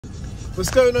What's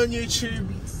going on YouTube?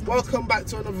 Welcome back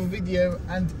to another video,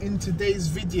 and in today's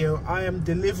video I am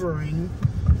delivering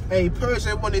a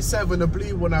Peugeot 107, a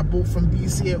blue one I bought from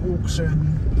BCA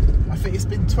auction. I think it's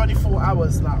been 24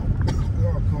 hours now.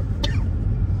 Oh God.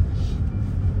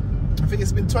 I think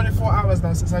it's been 24 hours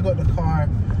now since I got the car.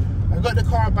 I got the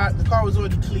car back, the car was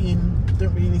already clean,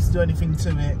 didn't really need to do anything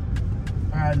to it,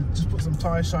 and just put some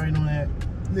tyre shine on it,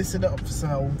 listed it up for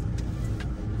sale.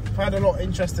 I've had a lot of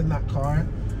interest in that car.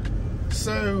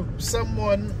 So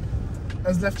someone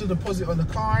has left a deposit on the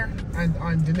car and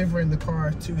I'm delivering the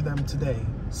car to them today.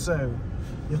 So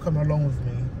you'll come along with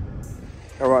me.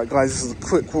 Alright guys, this is a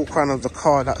quick walk around of the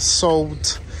car that's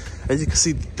sold. As you can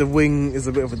see, the wing is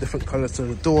a bit of a different colour to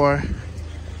the door.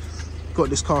 Got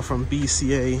this car from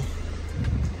BCA.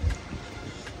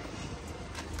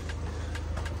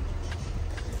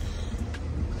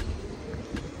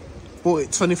 Bought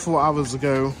it 24 hours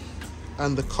ago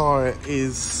and the car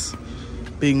is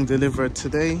being delivered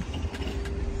today,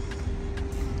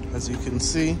 as you can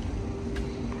see.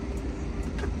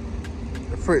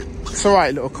 It's a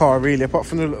right little car really, apart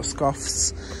from the little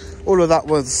scuffs. All of that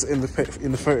was in the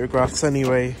photographs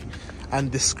anyway,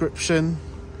 and description.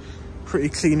 Pretty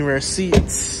clean rear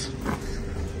seats.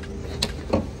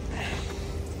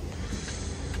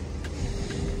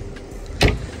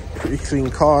 Pretty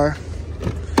clean car.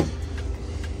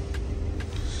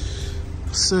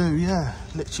 So yeah,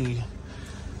 literally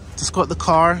just got the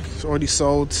car, it's already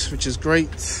sold, which is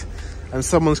great, and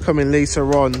someone's coming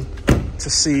later on to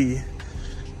see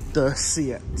the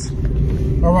Seat.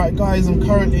 All right guys, I'm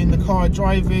currently in the car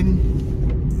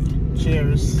driving.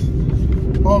 Cheers.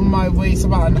 On my way, it's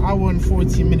about an hour and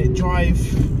 40-minute drive.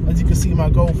 As you can see,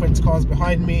 my girlfriend's car's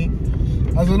behind me.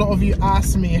 As a lot of you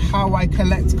ask me how I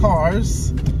collect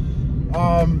cars,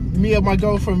 me and my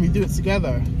girlfriend, we do it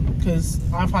together. Because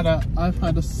I've had a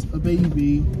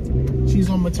baby, she's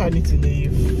on maternity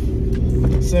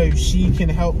leave, so she can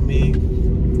help me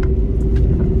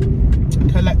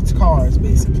collect cars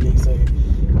basically. So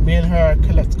me and her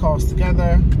collect cars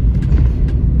together,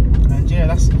 and yeah,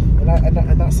 that's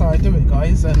how I do it,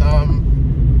 guys. And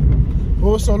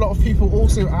also a lot of people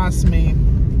also ask me,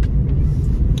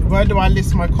 where do I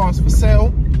list my cars for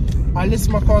sale? I list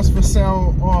my cars for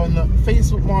sale on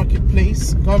Facebook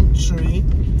Marketplace, Gumtree,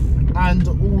 and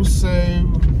also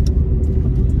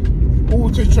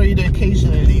Auto Trader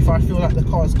occasionally if I feel like the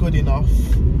car is good enough,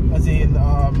 as in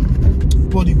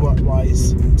bodywork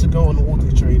wise, to go on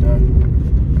Auto Trader.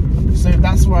 So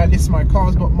that's where I list my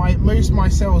cars, but most of my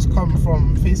sales come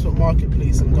from Facebook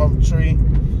Marketplace and Gumtree.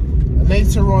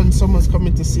 Later on, someone's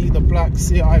coming to see the black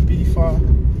Seat Ibiza,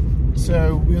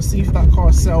 so we'll see if that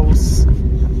car sells.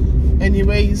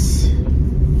 Anyways,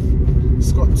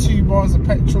 it's got 2 bars of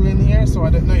petrol in here, so I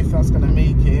don't know if that's going to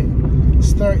make it.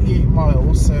 It's 38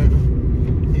 miles, so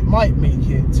it might make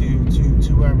it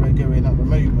to where we're going at the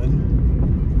moment.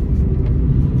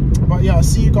 But yeah, I'll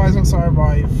see you guys once I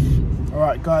arrive.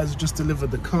 Alright guys, I just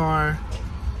delivered the car.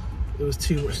 It was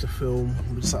too much to film.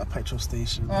 We're just at a petrol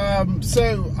station.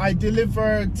 So I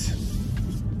delivered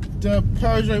the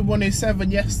Peugeot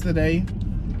 107 yesterday.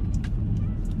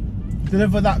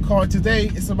 Delivered that car today.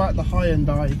 It's about the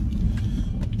HYUNDAI.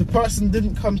 The person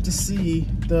didn't come to see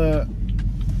the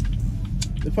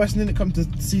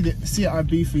Seat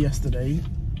Ibiza yesterday.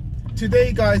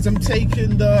 Today guys, I'm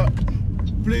taking the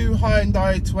blue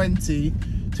HYUNDAI 20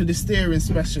 to the steering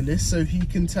specialist so he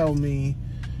can tell me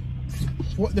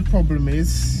what the problem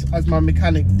is, as my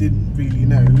mechanic didn't really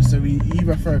know, so he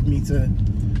referred me to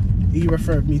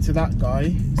that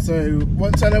guy. So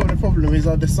once I know what the problem is,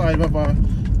 I'll decide whether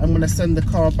I'm going to send the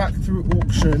car back through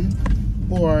auction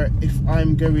or if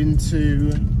I'm going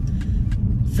to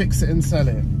fix it and sell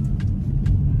it.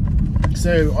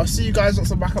 So I'll see you guys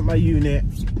once I'm back at my unit.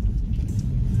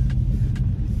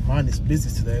 Mine is busy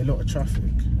today, a lot of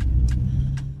traffic.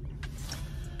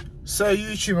 So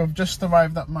YouTube, I've just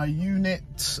arrived at my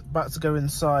unit, about to go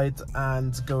inside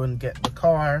and go and get the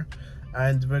car,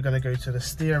 and we're going to go to the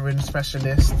steering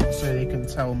specialist so he can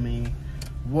tell me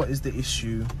what is the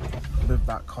issue with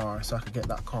that car, so I can get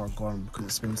that car gone, because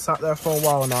it's been sat there for a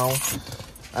while now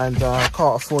and I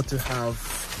can't afford to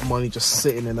have money just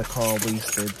sitting in the car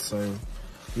wasted. So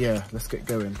yeah, let's get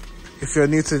going. If you're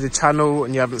new to the channel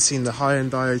and you haven't seen the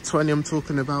HYUNDAI 20 I'm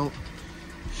talking about,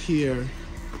 here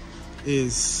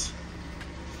is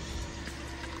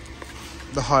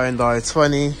the HYUNDAI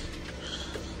 20.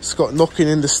 It's got knocking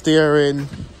in the steering.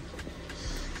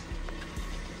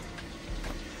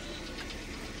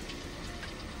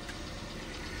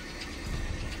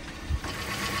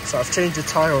 So I've changed the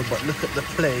tyre, but look at the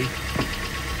play.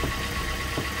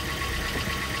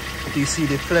 Do you see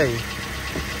the play?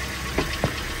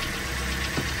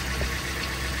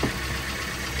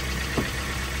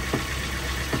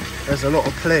 there's a lot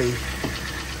of play.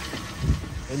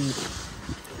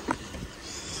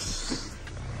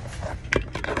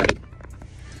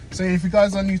 So if you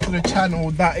guys are new to the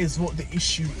channel, that is what the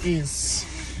issue is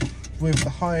with the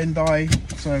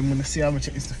HYUNDAI. So I'm going to see how much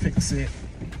it is to fix it.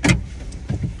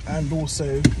 And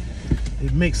also,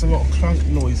 it makes a lot of clunk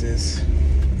noises.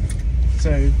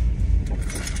 So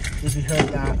if you heard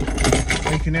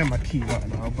that, you can hear my key right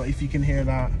now, but if you can hear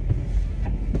that,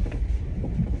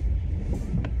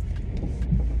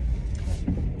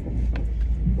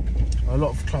 a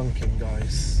lot of clunking,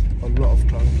 guys, a lot of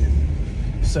clunking.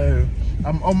 So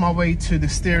I'm on my way to the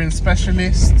steering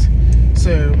specialist,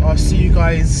 so I'll see you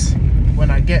guys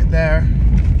when I get there.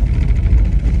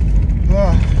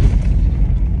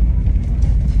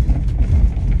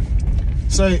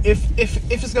 So if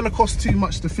it's going to cost too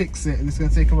much to fix it and it's going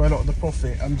to take away a lot of the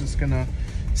profit, I'm just going to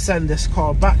send this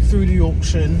car back through the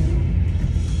auction.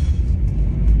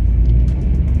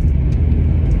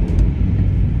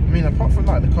 I mean, apart from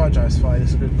that, the car drives fine.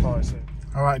 It's a good car. So.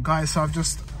 All right, guys. So I've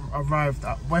just arrived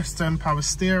at Western Power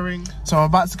Steering. So I'm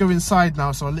about to go inside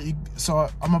now. So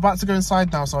I'm about to go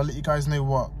inside now. So I'll let you guys know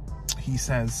what he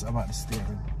says about the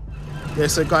steering. Yeah.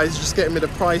 So guys, just getting me the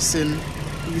pricing.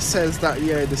 He says that,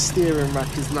 yeah, the steering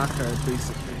rack is knackered,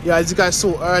 basically. Yeah, as you guys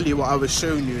saw earlier, what I was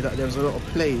showing you, that there was a lot of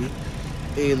play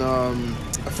in I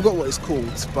forgot what it's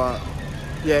called, but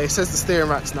yeah, it says the steering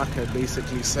rack's knackered,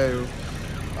 basically. So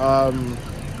I'll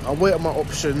weigh up my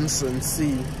options and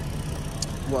see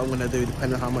what I'm gonna do,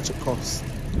 depending on how much it costs.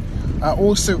 I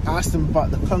also asked him about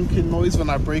the clunking noise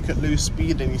when I brake at low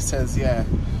speed, and he says, yeah,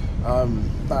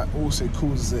 that also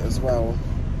causes it as well.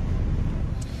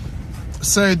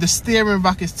 So the steering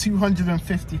rack is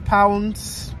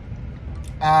 £250,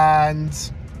 and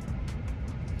so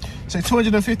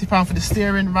 £250 for the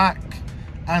steering rack,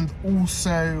 and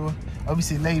also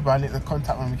obviously labour. I need to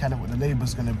contact my mechanic what the labour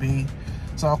is going to be.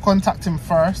 So I'll contact him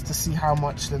first to see how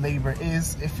much the labour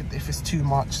is. If it's too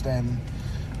much, then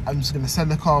I'm just going to send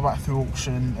the car back through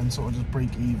auction and sort of just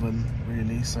break even,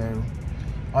 really. So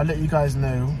I'll let you guys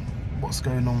know what's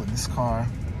going on with this car.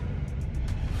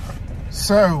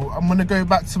 So I'm going to go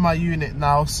back to my unit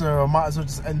now, so I might as well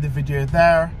just end the video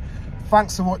there.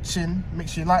 Thanks for watching. Make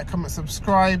sure you like, comment,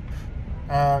 subscribe.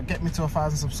 Get me to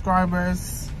 1,000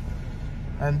 subscribers.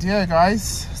 And yeah,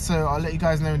 guys, so I'll let you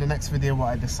guys know in the next video what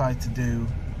I decide to do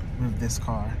with this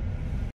car.